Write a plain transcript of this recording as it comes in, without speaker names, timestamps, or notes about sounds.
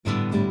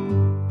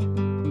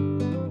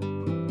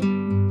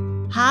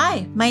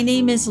Hi, my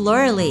name is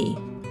Laura Lee,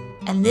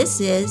 and this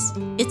is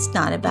It's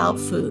Not About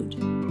Food.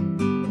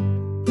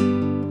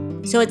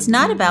 So it's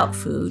not about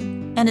food,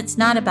 and it's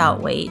not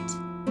about weight.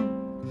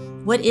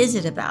 What is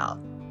it about?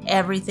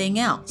 Everything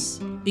else,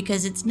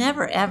 because it's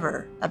never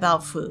ever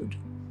about food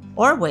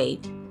or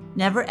weight,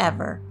 never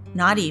ever,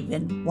 not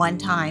even one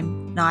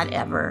time, not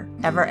ever,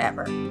 ever,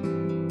 ever.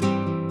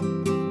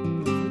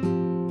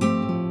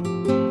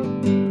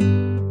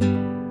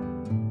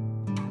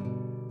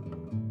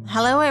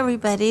 Hello,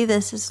 everybody.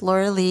 This is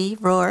Laura Lee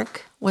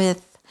Rourke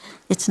with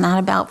It's Not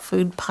About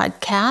Food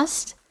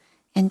podcast.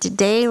 And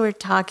today we're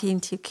talking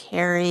to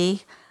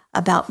Carrie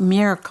about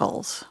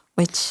miracles,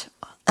 which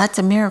that's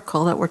a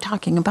miracle that we're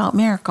talking about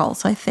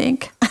miracles, I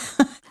think.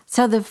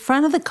 So the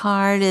front of the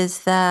card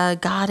is the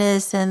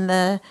goddess and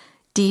the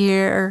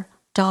deer,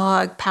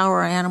 dog,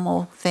 power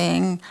animal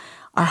thing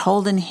are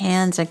holding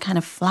hands and kind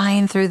of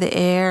flying through the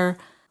air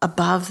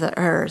above the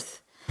earth.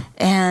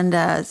 And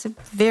it's a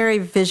very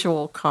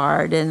visual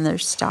card, and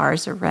there's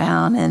stars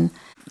around, and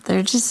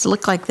they just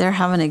look like they're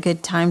having a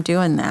good time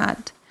doing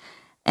that.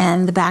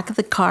 And the back of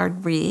the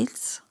card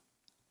reads,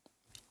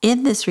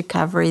 in this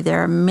recovery,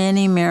 there are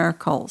many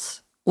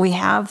miracles. We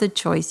have the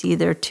choice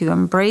either to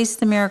embrace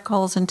the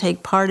miracles and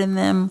take part in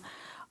them,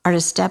 or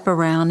to step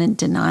around and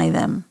deny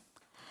them.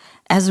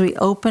 As we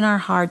open our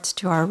hearts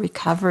to our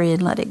recovery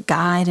and let it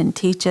guide and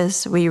teach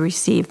us, we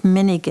receive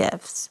many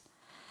gifts.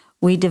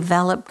 We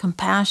develop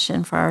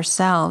compassion for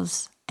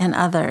ourselves and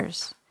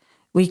others.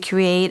 We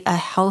create a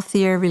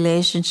healthier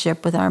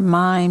relationship with our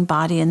mind,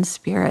 body, and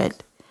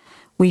spirit.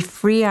 We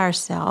free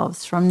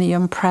ourselves from the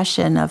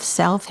impression of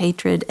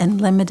self-hatred and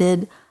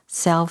limited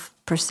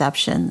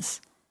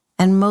self-perceptions.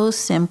 And most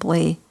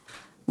simply,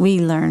 we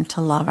learn to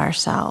love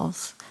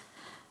ourselves,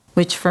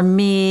 which for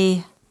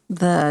me,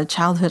 the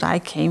childhood I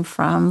came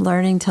from,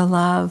 learning to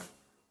love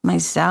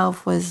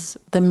myself was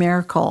the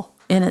miracle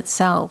in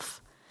itself.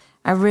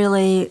 I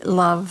really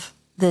love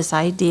this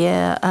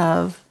idea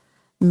of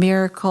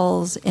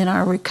miracles in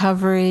our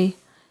recovery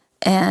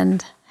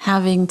and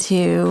having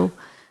to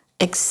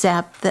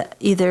accept that,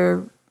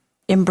 either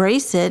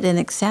embrace it and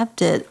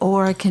accept it,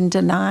 or I can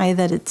deny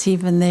that it's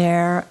even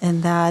there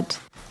and that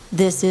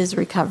this is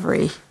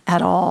recovery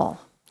at all.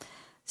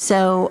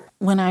 So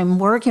when I'm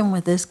working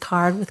with this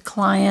card with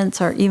clients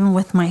or even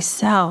with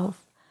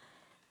myself,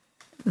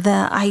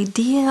 the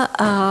idea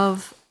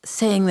of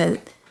saying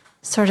that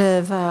sort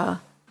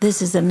of this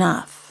is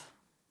enough,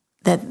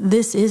 that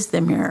this is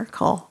the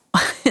miracle,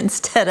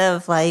 instead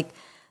of like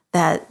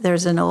that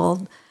there's an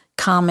old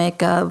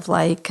comic of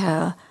like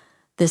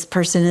this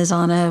person is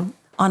on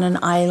an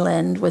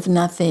island with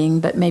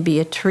nothing but maybe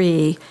a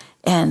tree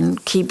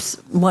and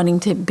keeps wanting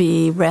to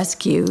be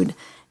rescued,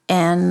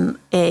 and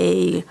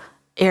a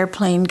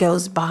airplane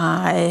goes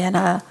by and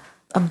a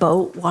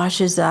boat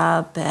washes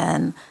up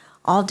and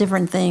all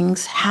different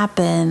things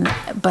happen,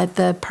 but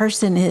the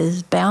person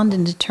is bound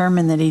and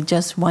determined that he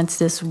just wants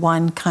this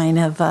one kind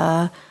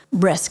of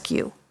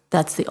rescue.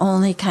 That's the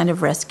only kind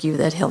of rescue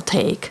that he'll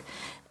take.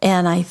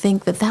 And I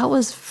think that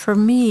was, for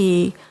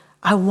me,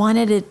 I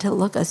wanted it to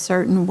look a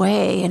certain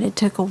way, and it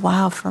took a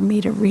while for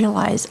me to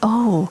realize,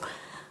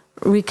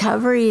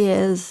 recovery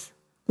is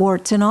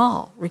warts and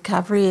all.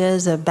 Recovery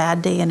is a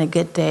bad day and a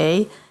good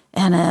day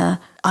and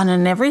on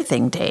an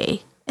everything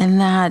day,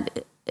 and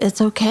that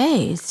it's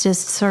okay. It's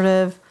just sort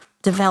of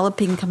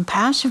developing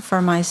compassion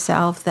for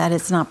myself that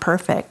it's not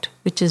perfect,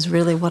 which is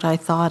really what I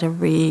thought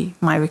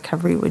my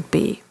recovery would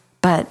be.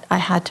 But I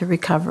had to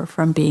recover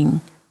from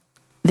being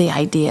the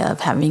idea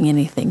of having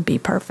anything be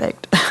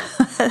perfect.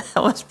 That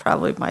was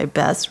probably my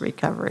best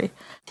recovery.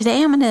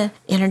 Today I'm going to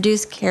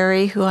introduce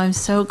Carrie, who I'm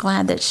so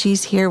glad that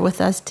she's here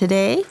with us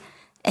today.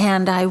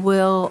 And I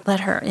will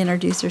let her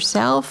introduce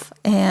herself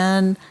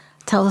and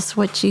tell us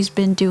what she's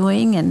been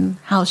doing and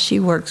how she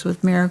works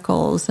with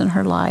miracles in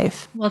her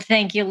life. Well,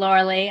 thank you,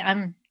 Laura Lee.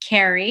 I'm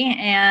Carrie,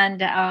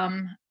 and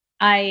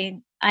I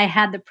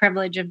had the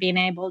privilege of being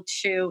able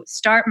to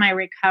start my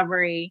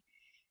recovery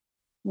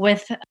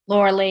with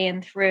Laura Lee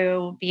and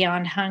through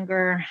Beyond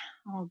Hunger,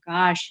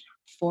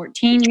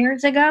 14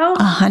 years ago?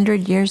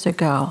 100 years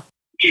ago.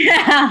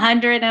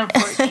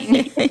 114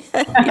 years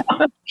ago.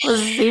 Well,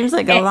 it seems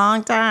like a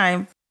long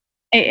time.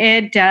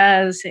 It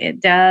does.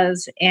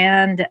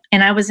 And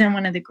I was in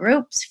one of the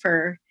groups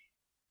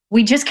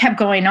we just kept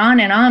going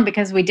on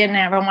because we didn't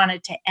ever want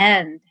it to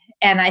end.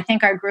 And I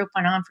think our group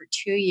went on for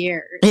 2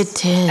 years. It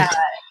did.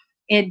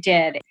 It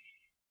did.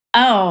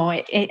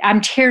 I'm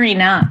tearing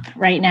up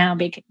right now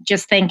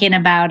just thinking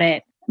about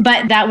it.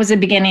 But that was the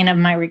beginning of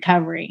my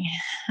recovery,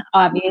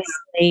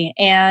 obviously.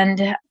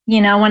 And,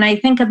 when I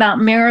think about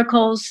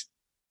miracles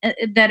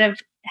that have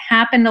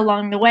happened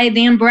along the way,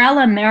 the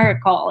umbrella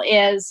miracle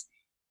is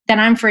that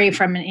I'm free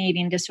from an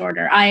eating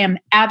disorder. I am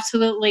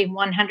absolutely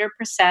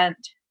 100%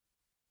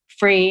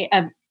 free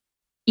of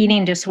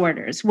eating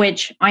disorders,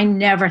 which I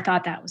never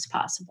thought that was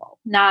possible.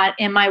 Not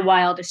in my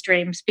wildest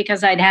dreams,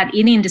 because I'd had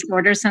eating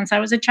disorders since I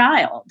was a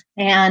child.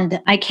 And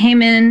I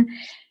came in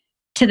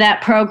to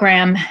that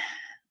program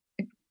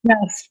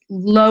just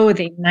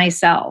loathing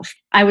myself.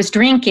 I was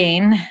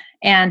drinking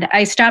And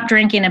I stopped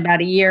drinking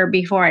about a year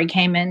before I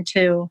came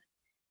into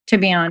to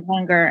Beyond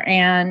Hunger.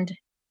 And,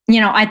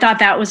 I thought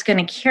that was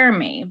going to cure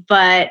me,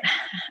 but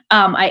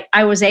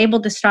I was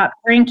able to stop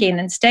drinking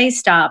and stay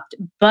stopped,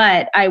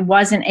 but I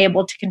wasn't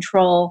able to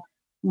control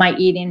my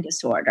eating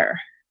disorder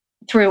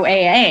through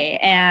AA.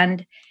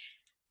 And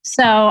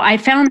so I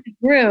found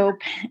the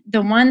group.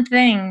 The one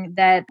thing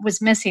that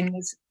was missing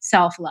was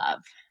self-love.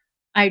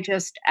 I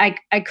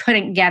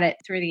couldn't get it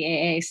through the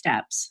AA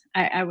steps.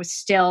 I was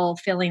still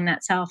feeling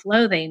that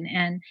self-loathing.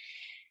 And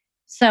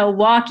so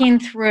walking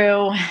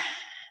through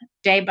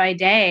day by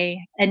day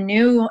a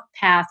new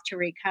path to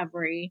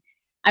recovery,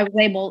 I was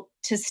able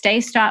to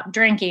stop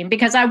drinking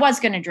because I was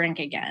going to drink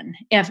again.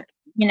 If,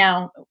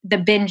 the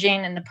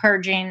binging and the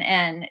purging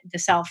and the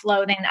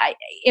self-loathing,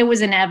 it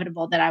was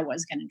inevitable that I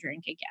was going to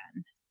drink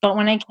again. But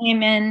when I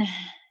came in,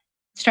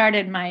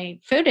 started my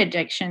food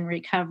addiction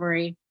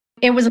recovery,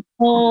 it was a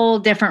whole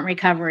different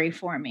recovery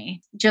for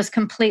me, just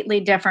completely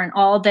different.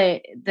 All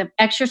the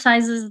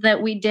exercises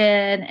that we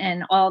did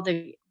and all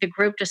the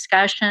group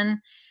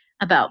discussion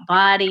about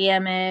body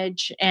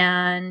image,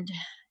 and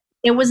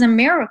it was a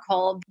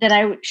miracle that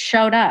I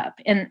showed up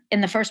in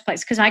the first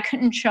place, because I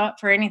couldn't show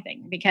up for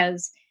anything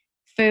because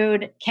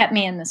food kept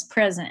me in this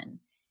prison.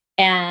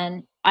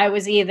 And I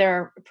was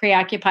either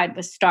preoccupied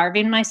with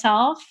starving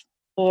myself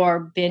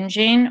or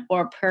binging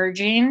or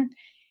purging.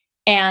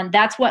 And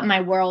that's what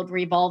my world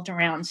revolved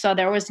around. So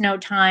there was no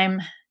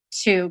time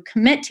to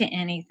commit to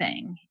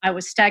anything. I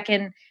was stuck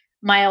in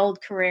my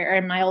old career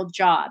and my old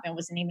job. It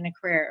wasn't even a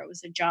career, it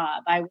was a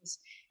job. I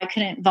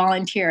couldn't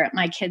volunteer at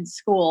my kids'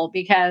 school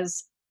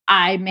because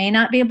I may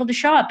not be able to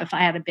show up if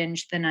I had a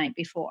binge the night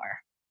before.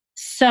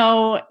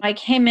 So I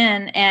came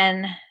in,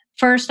 and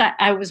first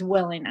I was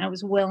willing. I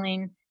was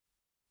willing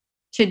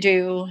to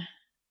do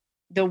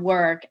the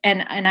work,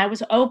 and I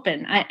was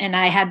open, and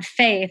I had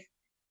faith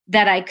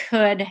that I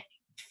could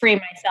free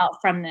myself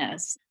from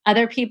this.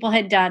 Other people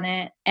had done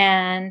it,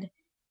 and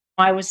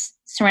I was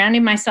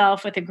surrounding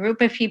myself with a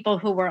group of people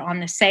who were on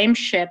the same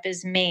ship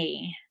as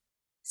me,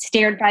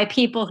 steered by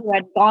people who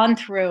had gone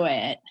through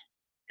it.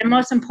 And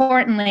most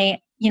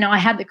importantly, I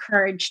had the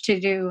courage to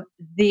do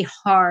the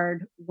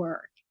hard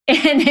work.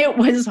 And it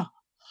was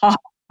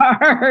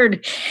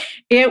hard.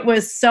 It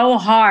was so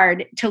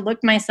hard to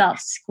look myself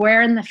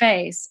square in the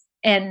face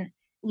and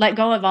let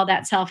go of all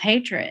that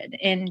self-hatred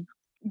and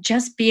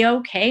just be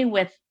okay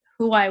with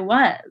who I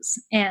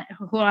was and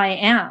who I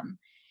am.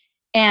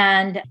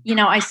 And,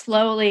 I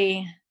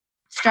slowly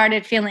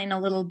started feeling a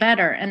little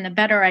better. And the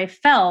better I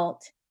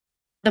felt,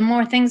 the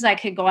more things I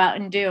could go out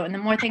and do. And the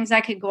more things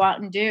I could go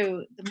out and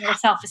do, the more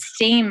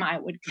self-esteem I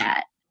would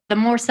get. The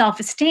more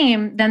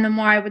self-esteem, then the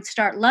more I would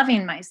start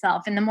loving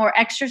myself. And the more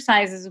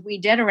exercises we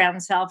did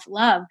around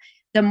self-love,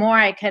 the more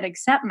I could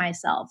accept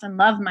myself and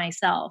love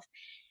myself.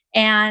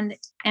 And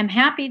I'm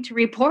happy to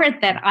report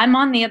that I'm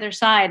on the other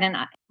side. And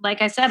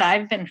like I said,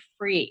 I've been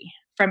free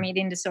from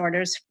eating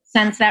disorders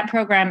since that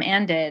program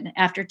ended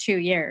after 2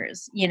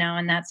 years,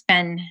 and that's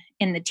been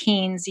in the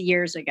teens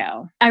years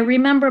ago. I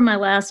remember my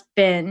last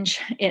binge.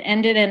 It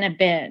ended in a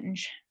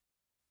binge,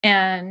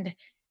 and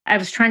I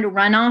was trying to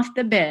run off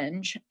the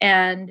binge,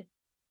 and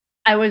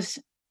I was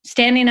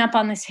standing up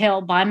on this hill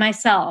by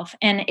myself,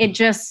 and it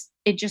just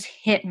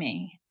hit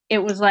me. It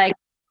was like,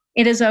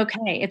 it is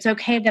okay. It's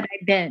okay that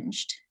I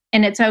binged,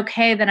 and it's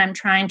okay that I'm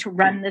trying to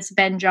run this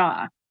binge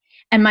off.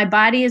 And my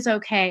body is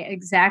okay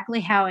exactly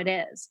how it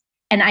is.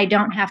 And I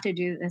don't have to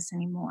do this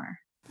anymore.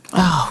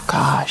 Oh,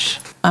 gosh.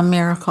 A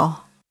miracle.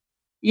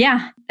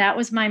 Yeah, that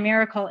was my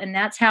miracle. And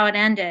that's how it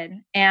ended.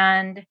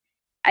 And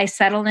I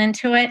settled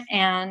into it.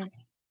 And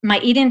my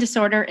eating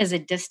disorder is a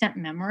distant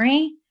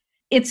memory.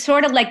 It's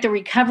sort of like the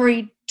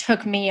recovery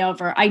took me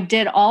over. I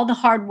did all the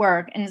hard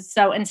work. And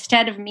so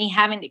instead of me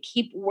having to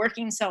keep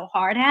working so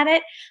hard at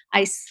it,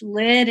 I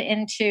slid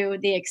into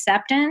the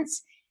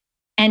acceptance.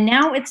 And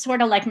now it's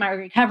sort of like my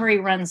recovery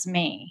runs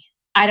me.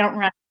 I don't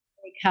run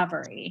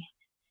recovery.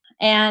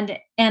 And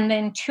the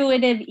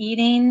intuitive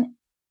eating,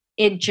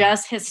 it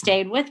just has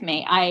stayed with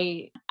me.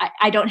 I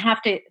don't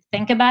have to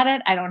think about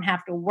it. I don't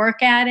have to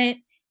work at it.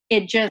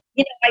 It just,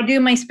 I do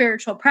my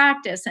spiritual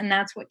practice, and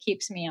that's what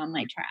keeps me on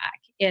my track,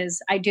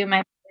 is I do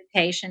my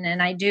meditation,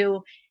 and I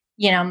do,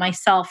 my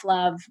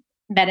self-love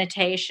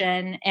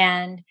meditation,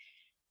 and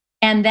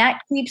that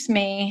keeps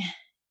me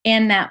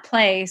in that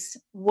place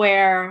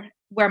where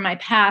my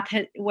path,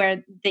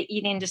 where the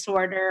eating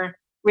disorder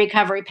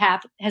recovery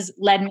path has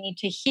led me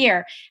to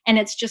here. And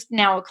it's just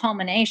now a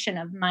culmination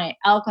of my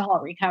alcohol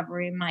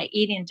recovery, my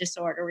eating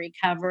disorder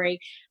recovery.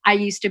 I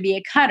used to be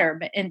a cutter,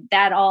 and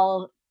that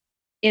all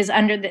is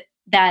under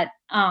that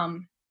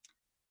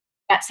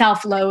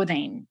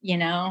self-loathing,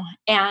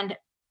 and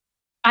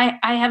I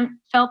haven't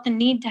felt the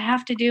need to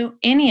have to do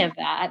any of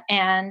that.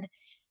 And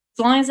as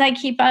long as I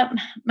keep up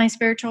my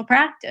spiritual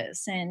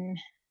practice, and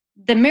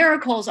the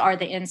miracles are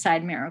the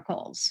inside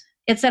miracles.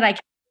 It's that I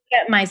can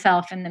look at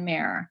myself in the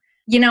mirror.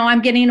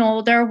 I'm getting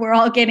older. We're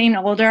all getting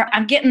older.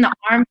 I'm getting the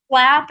arm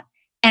flap.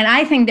 And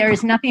I think there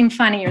is nothing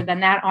funnier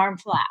than that arm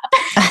flap.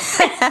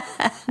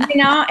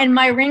 And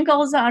my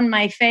wrinkles on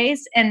my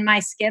face and my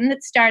skin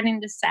that's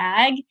starting to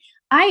sag.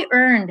 I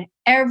earned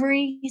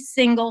every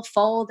single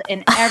fold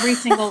and every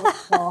single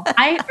wrinkle.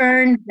 I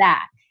earned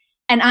that.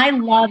 And I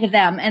love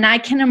them and I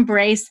can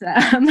embrace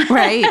them.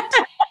 Right.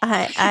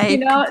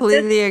 I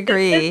completely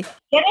agree.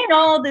 Getting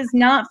old is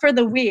not for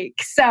the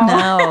weak. So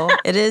no,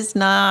 it is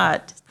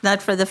not.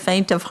 Not for the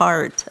faint of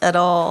heart at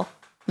all.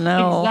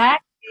 No.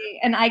 Exactly.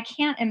 And I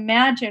can't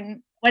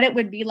imagine what it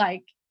would be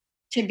like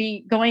to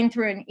be going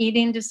through an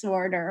eating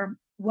disorder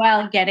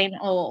while getting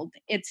old.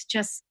 It's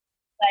just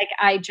like,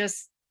 I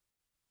just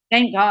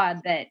thank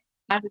God that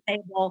I was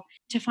able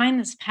to find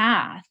this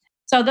path.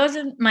 So those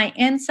are my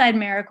inside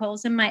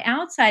miracles, and my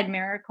outside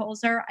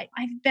miracles are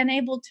I've been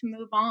able to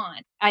move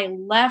on. I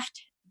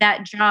left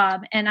that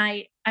job and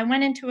I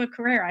went into a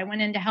career. I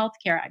went into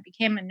healthcare. I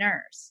became a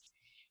nurse.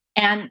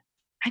 And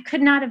I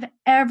could not have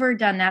ever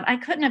done that. I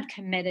couldn't have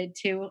committed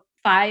to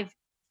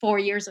 4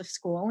 years of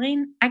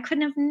schooling. I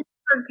couldn't have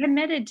never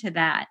committed to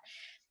that.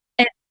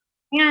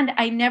 And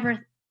I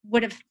never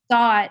would have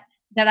thought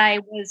that I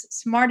was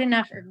smart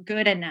enough or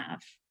good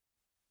enough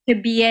to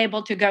be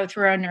able to go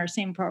through a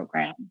nursing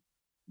program.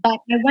 But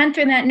I went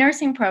through that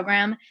nursing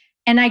program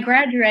and I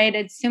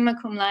graduated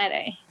summa cum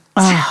laude.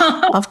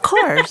 Of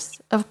course.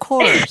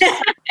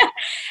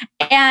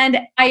 And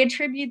I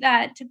attribute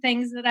that to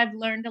things that I've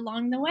learned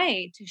along the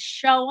way, to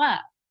show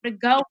up, to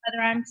go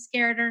whether I'm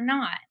scared or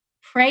not,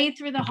 pray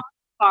through the hard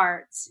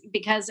parts,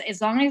 because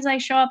as long as I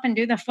show up and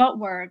do the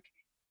footwork,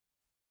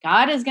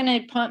 God is going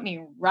to put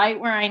me right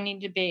where I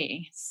need to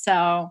be.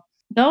 So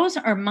those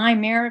are my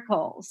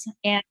miracles.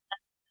 And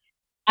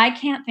I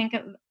can't think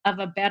of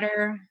a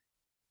better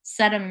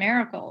set of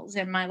miracles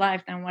in my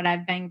life than what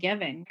I've been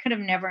given. Could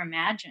have never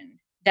imagined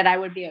that I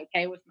would be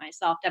okay with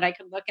myself, that I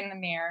could look in the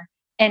mirror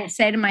and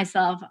say to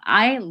myself,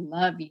 I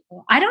love you.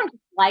 I don't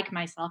like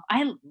myself.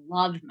 I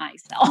love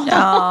myself.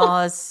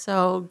 Oh,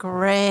 so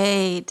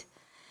great.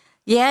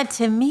 Yeah,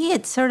 to me,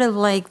 it's sort of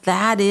like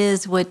that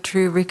is what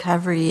true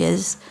recovery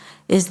is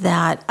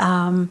that,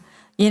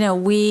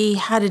 we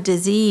had a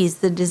disease.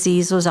 The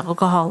disease was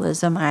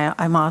alcoholism.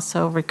 I'm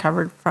also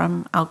recovered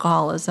from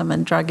alcoholism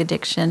and drug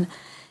addiction.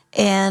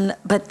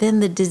 But then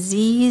the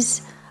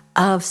disease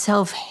of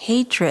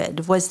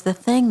self-hatred was the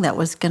thing that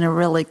was going to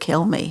really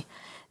kill me.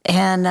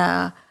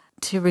 And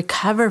to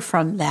recover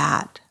from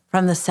that,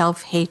 from the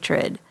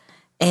self-hatred,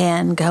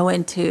 and go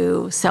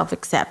into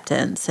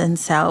self-acceptance and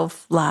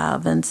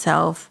self-love and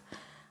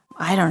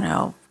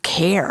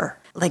care,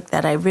 like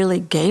that I really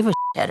gave a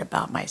shit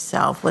about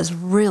myself, was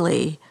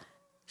really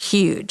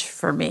huge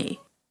for me.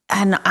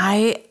 And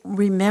I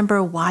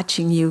remember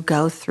watching you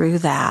go through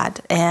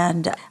that.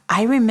 And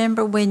I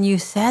remember when you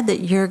said that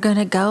you're going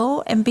to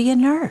go and be a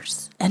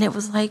nurse. And it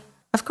was like,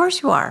 of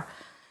course you are.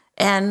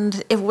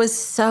 And it was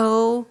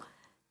so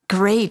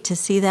great to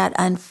see that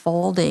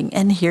unfolding.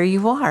 And here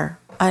you are,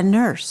 a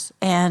nurse,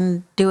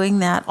 and doing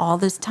that all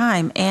this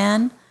time,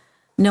 and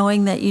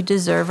knowing that you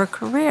deserve a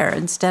career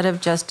instead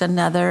of just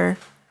another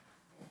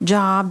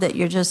job that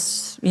you're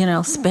just,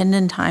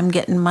 spending time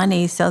getting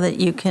money so that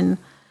you can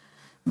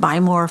buy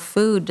more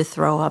food to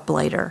throw up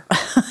later.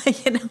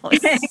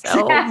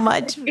 So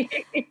much.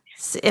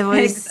 It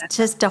was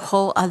just a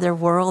whole other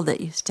world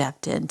that you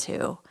stepped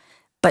into,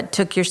 but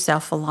took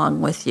yourself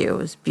along with you. It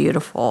was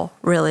beautiful,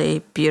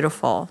 really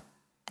beautiful.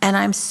 And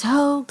I'm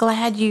so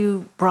glad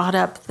you brought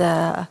up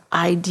the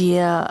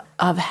idea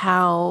of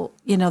how,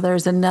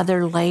 there's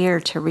another layer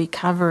to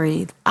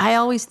recovery. I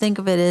always think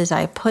of it as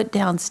I put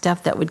down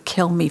stuff that would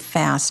kill me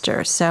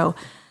faster. So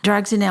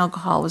drugs and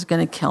alcohol was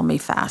going to kill me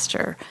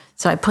faster.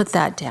 So I put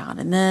that down.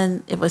 And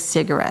then it was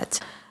cigarettes.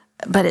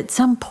 But at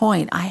some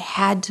point, I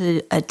had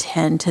to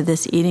attend to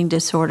this eating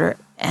disorder.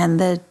 And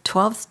the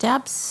 12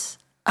 steps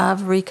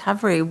of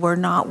recovery were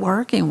not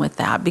working with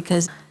that,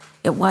 because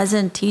it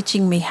wasn't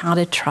teaching me how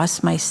to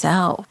trust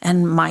myself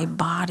and my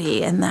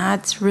body. And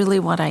that's really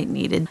what I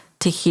needed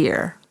to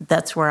hear.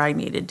 That's where I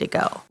needed to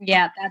go.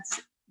 Yeah,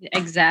 that's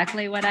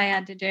exactly what I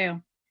had to do.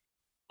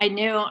 I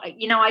knew,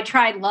 I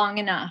tried long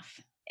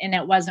enough and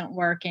it wasn't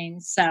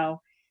working.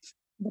 So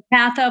the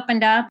path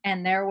opened up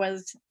and there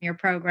was your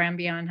program,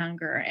 Beyond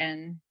Hunger.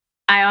 And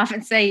I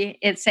often say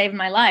it saved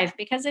my life,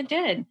 because it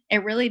did.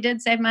 It really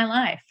did save my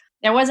life.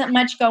 There wasn't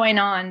much going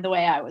on the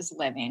way I was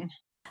living.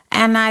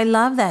 And I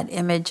love that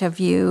image of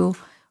you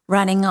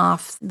running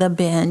off the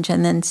binge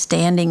and then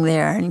standing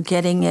there and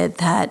getting it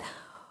that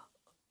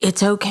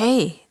it's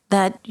okay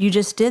that you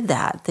just did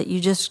that you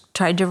just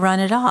tried to run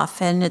it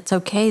off. And it's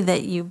okay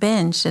that you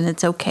binged, and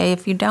it's okay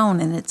if you don't.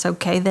 And it's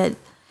okay that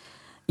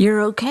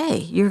you're okay.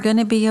 You're going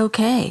to be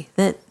okay,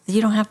 that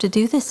you don't have to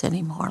do this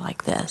anymore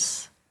like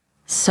this.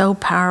 So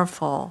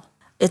powerful.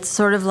 It's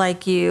sort of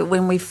like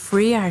when we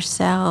free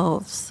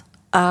ourselves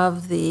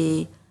of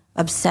the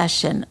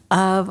obsession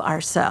of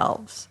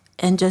ourselves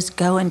and just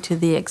go into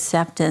the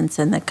acceptance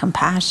and the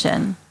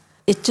compassion,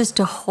 it's just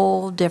a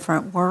whole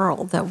different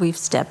world that we've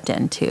stepped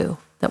into,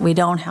 that we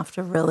don't have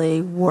to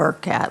really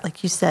work at.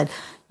 Like you said,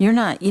 you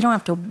don't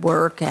have to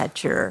work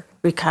at your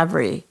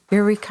recovery.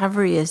 Your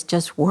recovery is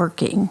just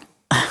working.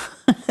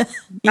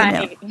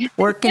 Right.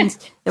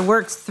 It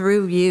works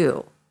through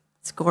you.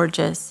 It's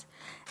gorgeous.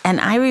 And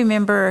I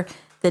remember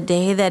the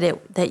day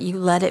that you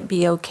let it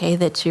be okay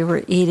that you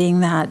were eating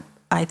that,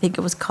 I think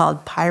it was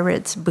called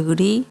Pirate's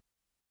Booty.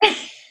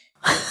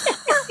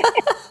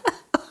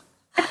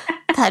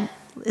 That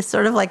is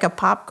sort of like a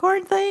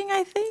popcorn thing,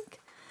 I think.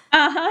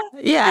 Uh-huh.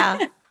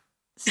 Yeah.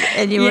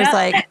 And you was Yep.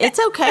 like, it's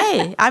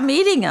okay. I'm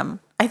eating them.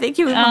 I think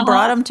you even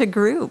brought them to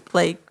group.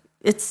 Like,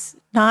 it's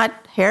not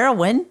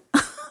heroin.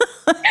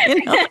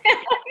 You know?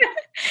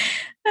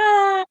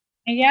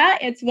 Yeah,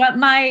 it's what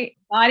my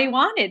body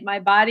wanted. My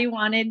body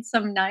wanted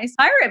some nice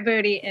pirate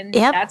booty, and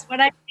Yep. that's what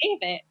I gave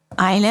it.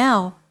 I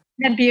know.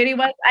 The beauty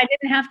was I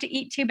didn't have to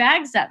eat 2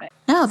 bags of it.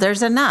 No,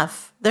 there's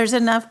enough. There's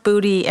enough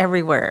booty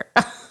everywhere.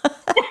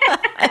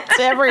 It's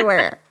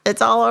everywhere.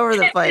 It's all over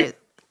the place.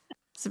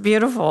 It's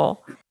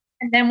beautiful.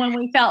 And then when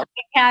we felt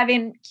like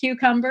having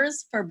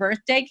cucumbers for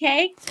birthday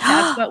cake,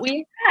 that's what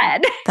we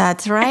had.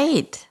 That's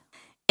right.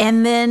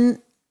 And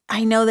then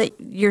I know that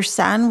your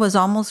son was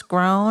almost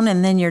grown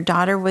and then your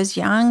daughter was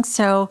young.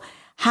 So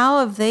how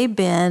have they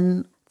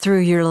been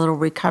through your little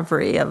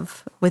recovery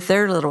with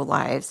their little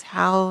lives?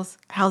 How's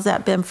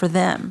that been for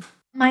them?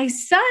 My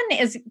son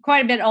is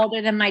quite a bit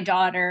older than my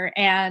daughter,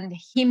 and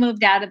he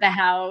moved out of the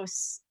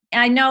house.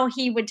 I know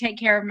he would take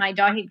care of my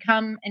daughter. He'd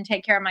come and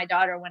take care of my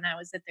daughter when I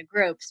was at the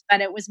groups,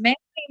 but it was mainly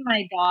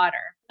my daughter.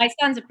 My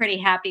son's a pretty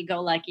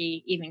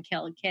happy-go-lucky,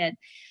 even-keeled kid.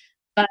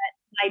 But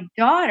my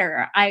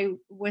daughter, I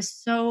was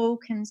so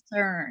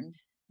concerned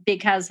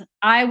because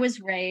I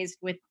was raised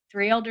with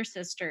 3 older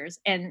sisters,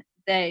 and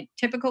the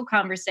typical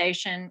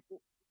conversation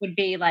would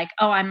be like,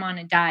 oh, I'm on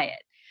a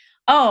diet.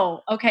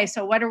 Oh, okay,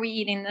 so what are we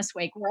eating this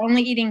week? We're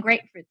only eating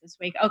grapefruit this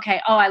week.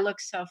 Okay, oh, I look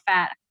so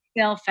fat. I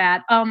feel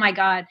fat. Oh my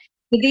God.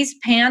 Did these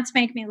pants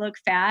make me look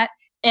fat?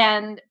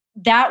 And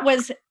that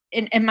was,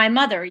 and my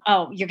mother,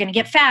 oh, you're going to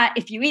get fat.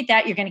 If you eat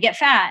that, you're going to get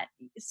fat.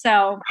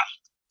 So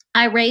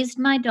I raised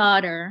my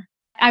daughter.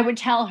 I would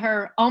tell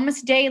her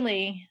almost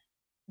daily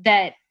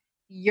that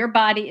your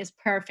body is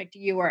perfect.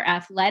 You are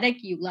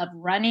athletic. You love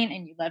running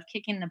and you love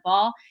kicking the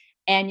ball.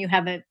 And you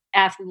have an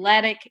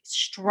athletic,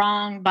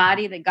 strong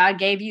body that God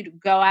gave you to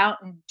go out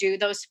and do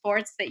those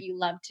sports that you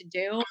love to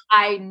do.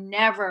 I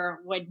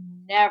would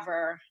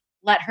never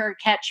let her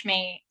catch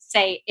me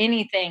say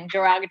anything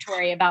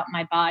derogatory about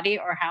my body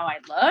or how I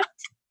looked.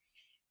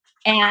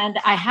 And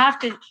I have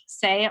to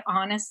say,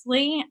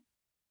 honestly,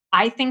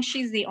 I think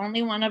she's the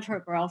only one of her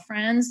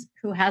girlfriends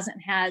who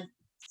hasn't had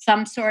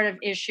some sort of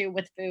issue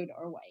with food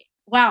or weight.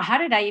 Wow, how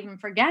did I even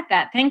forget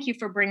that? Thank you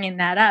for bringing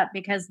that up,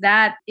 because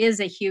that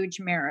is a huge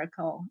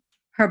miracle.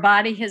 Her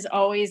body has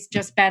always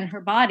just been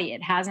her body.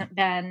 It hasn't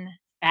been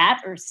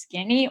fat or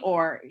skinny,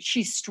 or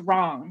she's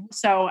strong.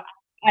 So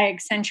I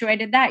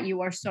accentuated that.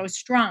 You are so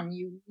strong.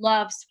 You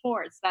love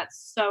sports.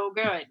 That's so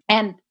good.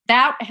 And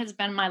that has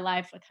been my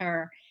life with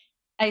her.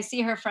 I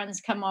see her friends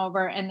come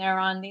over and they're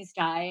on these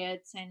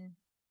diets, and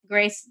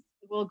Grace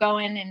will go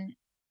in and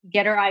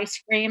get her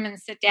ice cream and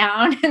sit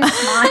down and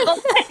smile.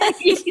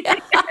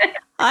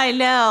 I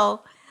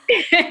know.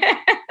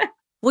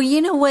 Well,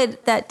 you know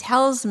what that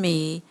tells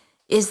me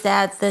is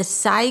that the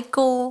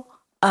cycle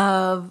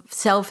of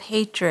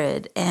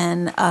self-hatred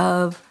and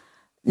of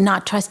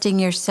not trusting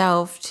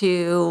yourself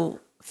to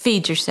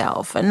feed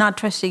yourself and not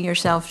trusting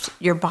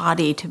your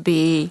body to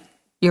be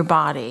your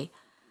body,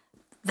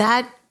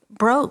 that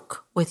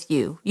broke with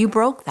you. You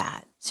broke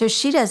that. So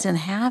she doesn't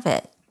have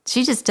it.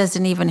 She just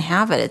doesn't even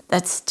have it.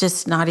 That's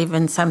just not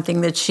even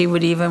something that she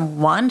would even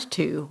want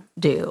to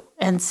do.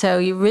 And so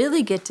you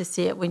really get to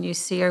see it when you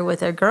see her with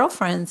her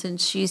girlfriends,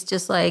 and she's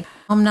just like,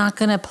 I'm not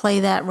going to play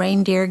that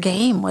reindeer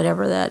game,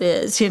 whatever that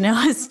is. You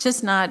know, it's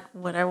just not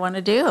what I want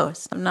to do.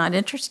 It's not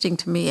interesting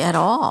to me at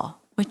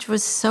all, which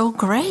was so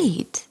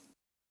great.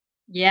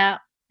 Yeah.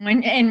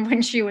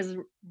 When she was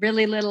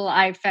really little,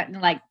 I felt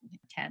like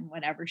 10,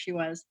 whatever she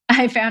was,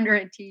 I found her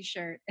a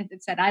t-shirt and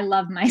it said, I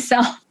love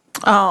myself.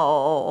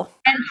 Oh.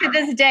 And to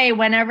this day,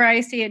 whenever I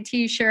see a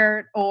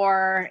t-shirt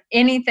or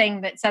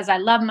anything that says I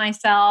love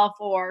myself,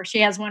 or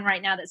she has one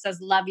right now that says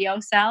love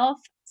yourself.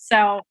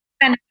 So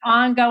an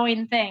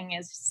ongoing thing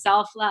is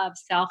self-love,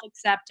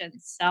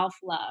 self-acceptance,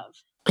 self-love.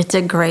 It's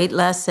a great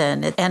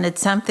lesson. And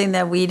it's something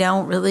that we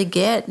don't really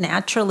get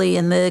naturally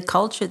in the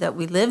culture that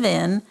we live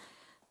in,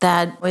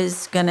 that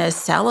was going to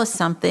sell us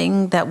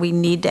something that we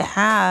need to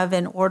have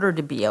in order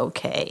to be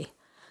okay.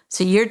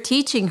 So you're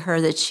teaching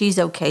her that she's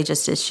okay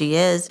just as she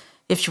is.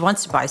 If she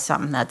wants to buy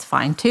something, that's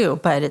fine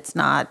too, but it's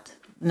not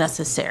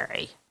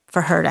necessary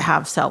for her to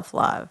have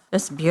self-love.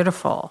 It's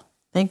beautiful.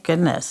 Thank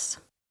goodness.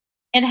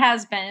 It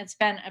has been. It's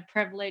been a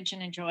privilege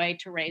and a joy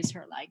to raise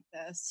her like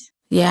this.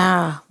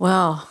 Yeah,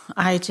 well,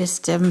 I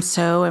just am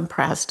so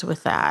impressed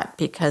with that,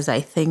 because I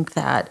think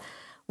that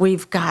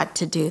we've got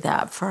to do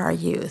that for our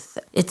youth.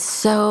 It's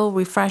so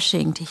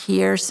refreshing to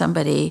hear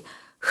somebody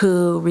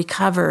who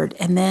recovered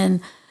and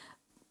then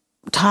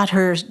taught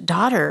her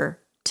daughter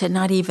to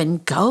not even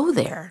go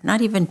there, not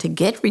even to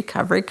get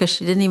recovery, because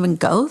she didn't even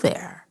go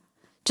there,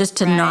 just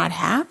to not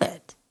have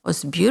it. It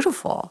was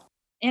beautiful.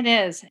 It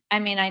is. I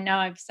mean, I know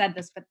I've said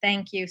this, but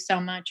thank you so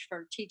much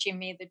for teaching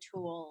me the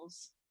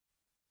tools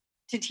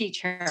to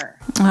teach her.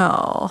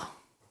 Oh,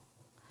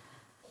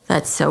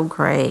 that's so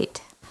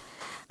great.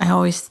 I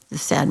always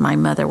said my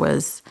mother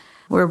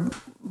we're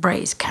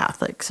raised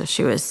Catholic, so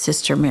she was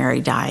Sister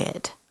Mary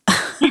diet.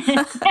 You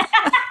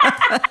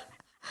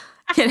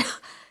know,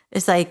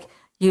 it's like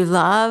you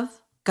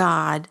love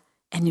God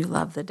and you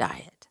love the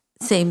diet.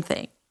 Same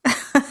thing.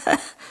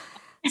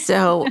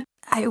 So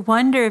I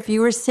wonder if you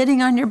were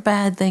sitting on your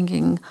bed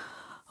thinking,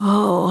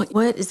 oh,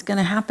 what is going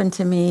to happen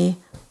to me?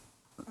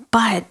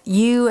 But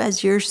you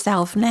as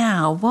yourself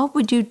now, what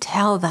would you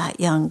tell that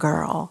young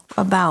girl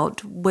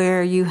about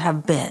where you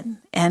have been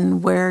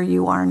and where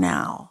you are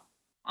now?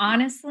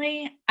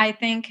 Honestly, I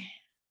think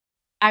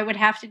I would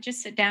have to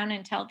just sit down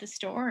and tell the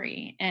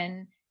story.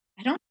 And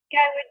I don't think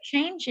I would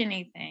change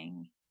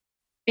anything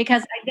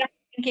because I don't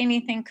think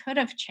anything could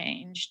have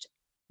changed.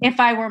 If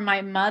I were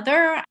my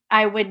mother,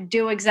 I would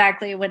do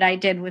exactly what I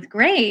did with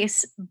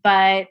Grace.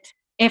 But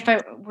if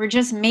it were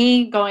just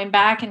me going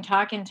back and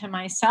talking to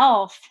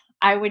myself,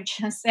 I would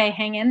just say,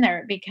 hang in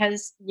there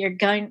because you're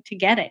going to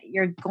get it.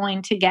 You're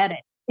going to get it.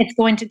 It's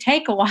going to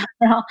take a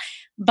while,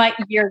 but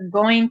you're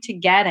going to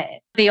get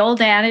it. The old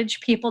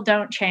adage, people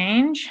don't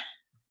change,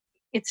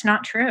 it's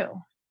not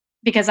true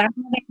because I'm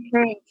living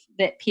proof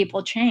that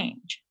people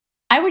change.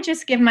 I would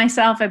just give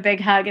myself a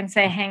big hug and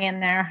say, hang in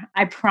there.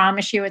 I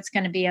promise you it's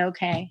going to be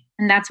okay.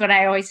 And that's what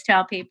I always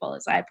tell people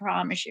is I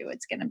promise you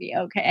it's going to be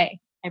okay.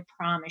 I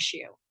promise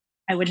you.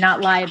 I would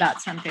not lie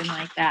about something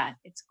like that.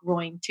 It's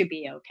going to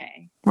be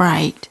okay.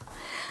 Right.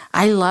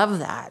 I love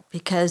that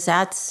because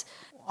that's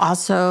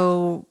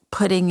also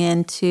putting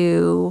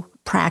into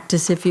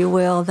practice, if you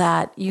will,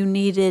 that you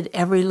needed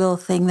every little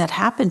thing that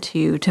happened to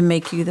you to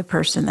make you the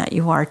person that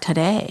you are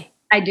today.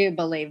 I do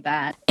believe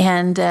that.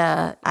 And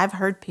I've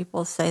heard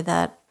people say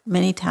that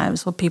many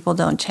times when people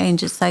don't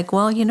change. It's like,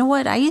 well, you know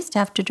what? I used to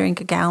have to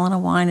drink a gallon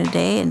of wine a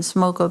day and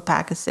smoke a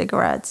pack of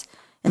cigarettes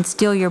and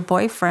steal your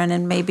boyfriend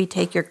and maybe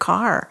take your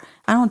car.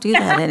 I don't do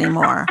that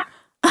anymore.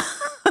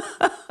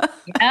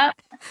 Yeah.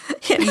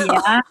 You know?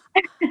 Yeah.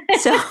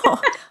 So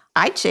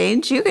I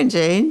change, you can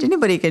change,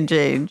 anybody can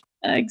change.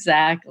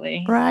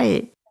 Exactly.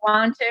 Right. You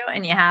want to,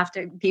 and you have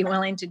to be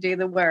willing to do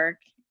the work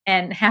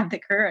and have the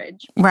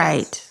courage.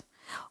 Right.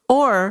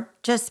 Or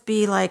just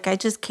be like, I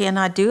just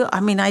cannot do it. I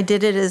mean, I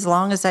did it as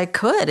long as I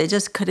could. I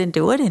just couldn't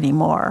do it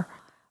anymore.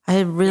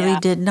 I really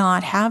did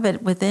not have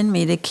it within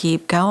me to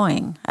keep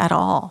going at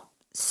all.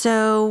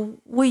 So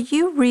will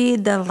you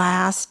read the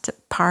last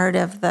part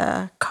of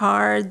the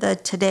card, the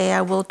Today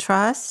I Will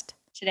Trust?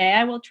 Today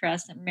I will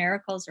trust that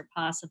miracles are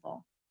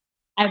possible.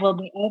 I will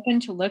be open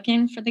to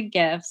looking for the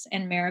gifts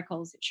and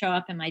miracles that show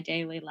up in my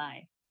daily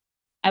life.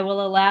 I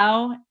will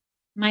allow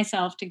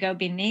myself to go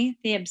beneath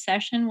the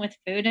obsession with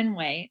food and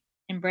weight,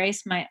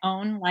 embrace my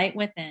own light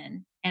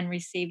within, and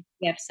receive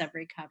gifts of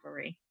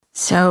recovery.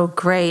 So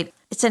great.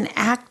 It's an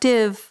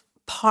active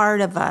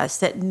part of us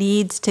that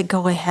needs to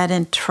go ahead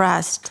and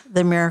trust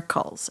the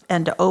miracles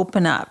and to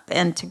open up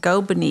and to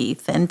go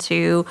beneath and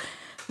to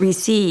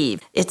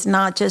receive. It's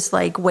not just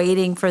like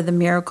waiting for the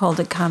miracle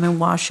to come and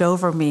wash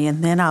over me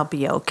and then I'll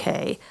be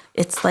okay.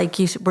 It's like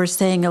you were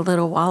saying a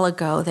little while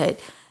ago that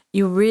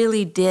you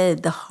really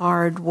did the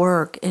hard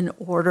work in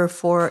order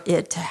for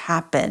it to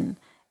happen.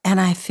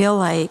 And I feel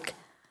like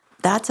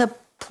that's a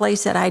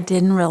place that I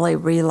didn't really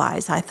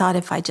realize. I thought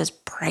if I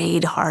just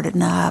prayed hard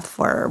enough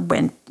or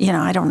when,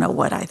 I don't know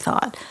what I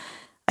thought.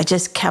 I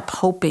just kept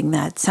hoping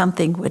that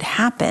something would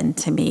happen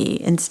to me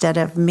instead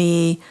of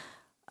me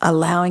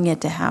allowing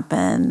it to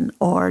happen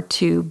or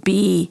to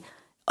be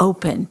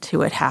open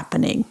to it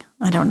happening.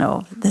 I don't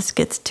know. This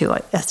gets too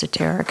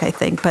esoteric, I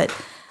think. But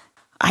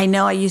I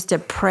know I used to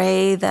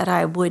pray that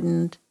I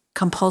wouldn't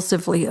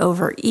compulsively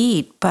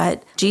overeat,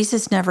 but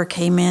Jesus never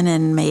came in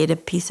and made a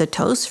piece of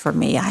toast for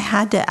me. I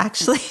had to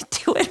actually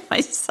do it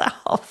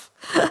myself.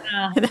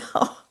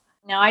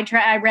 No,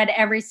 I read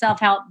every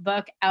self-help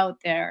book out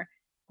there.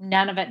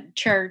 None of it.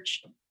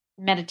 Church,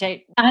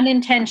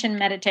 unintentioned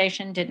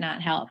meditation did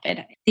not help.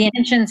 The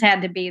intentions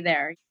had to be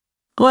there.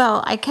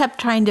 Well, I kept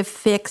trying to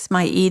fix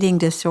my eating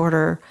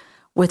disorder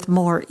with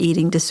more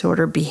eating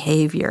disorder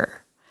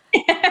behavior.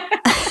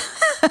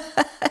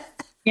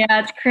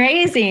 Yeah, it's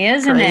crazy,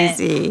 isn't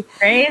it?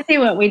 Crazy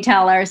what we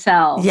tell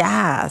ourselves.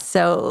 Yeah.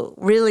 So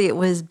really it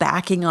was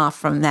backing off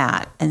from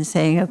that and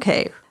saying,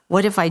 okay,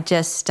 what if I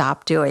just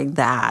stopped doing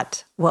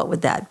that? What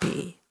would that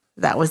be?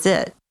 That was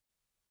it.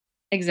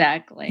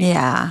 Exactly.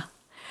 Yeah.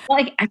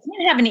 Like, I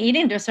can't have an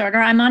eating disorder.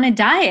 I'm on a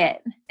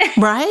diet.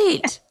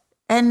 Right.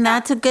 And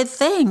that's a good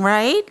thing,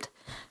 right?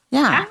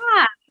 Yeah.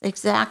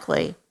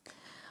 Exactly.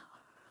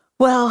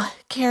 Well,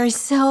 Carrie,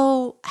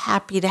 so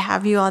happy to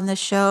have you on the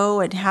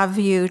show and have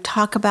you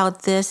talk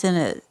about this. And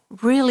it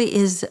really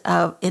is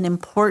an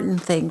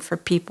important thing for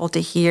people to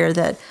hear,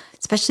 that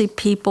especially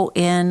people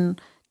in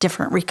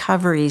different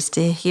recoveries,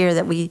 to hear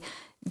that we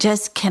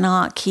just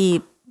cannot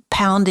keep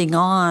pounding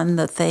on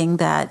the thing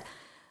that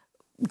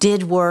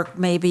did work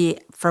maybe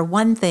for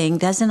one thing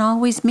doesn't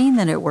always mean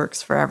that it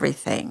works for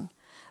everything.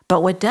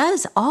 But what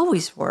does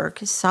always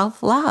work is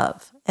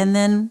self-love. And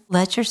then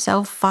let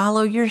yourself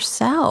follow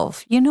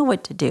yourself. You know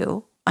what to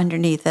do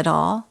underneath it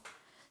all.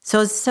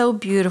 So it's so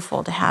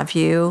beautiful to have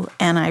you,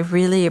 and I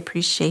really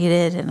appreciate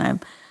it. And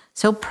I'm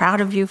so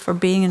proud of you for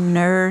being a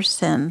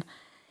nurse and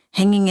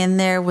hanging in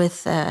there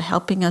with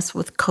helping us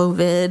with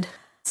COVID.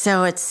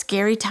 So it's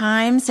scary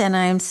times, and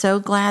I'm so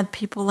glad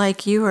people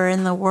like you are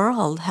in the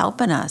world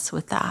helping us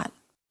with that.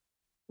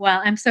 Well,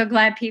 I'm so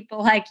glad people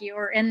like you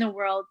are in the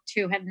world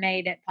to have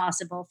made it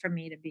possible for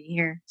me to be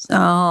here.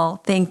 Oh,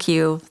 thank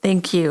you.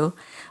 Thank you.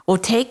 Well,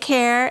 take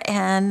care,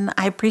 and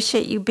I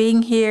appreciate you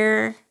being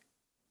here,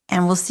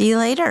 and we'll see you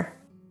later.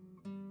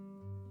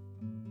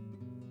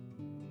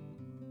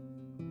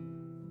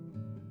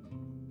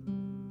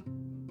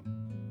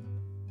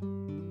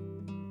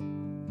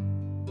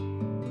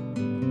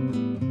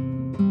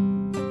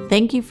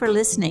 Thank you for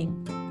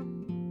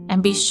listening.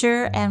 And be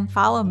sure and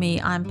follow me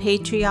on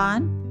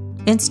Patreon,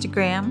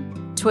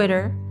 Instagram,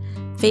 Twitter,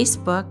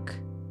 Facebook,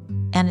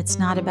 and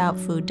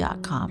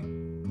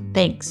itsnotaboutfood.com.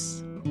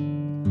 Thanks.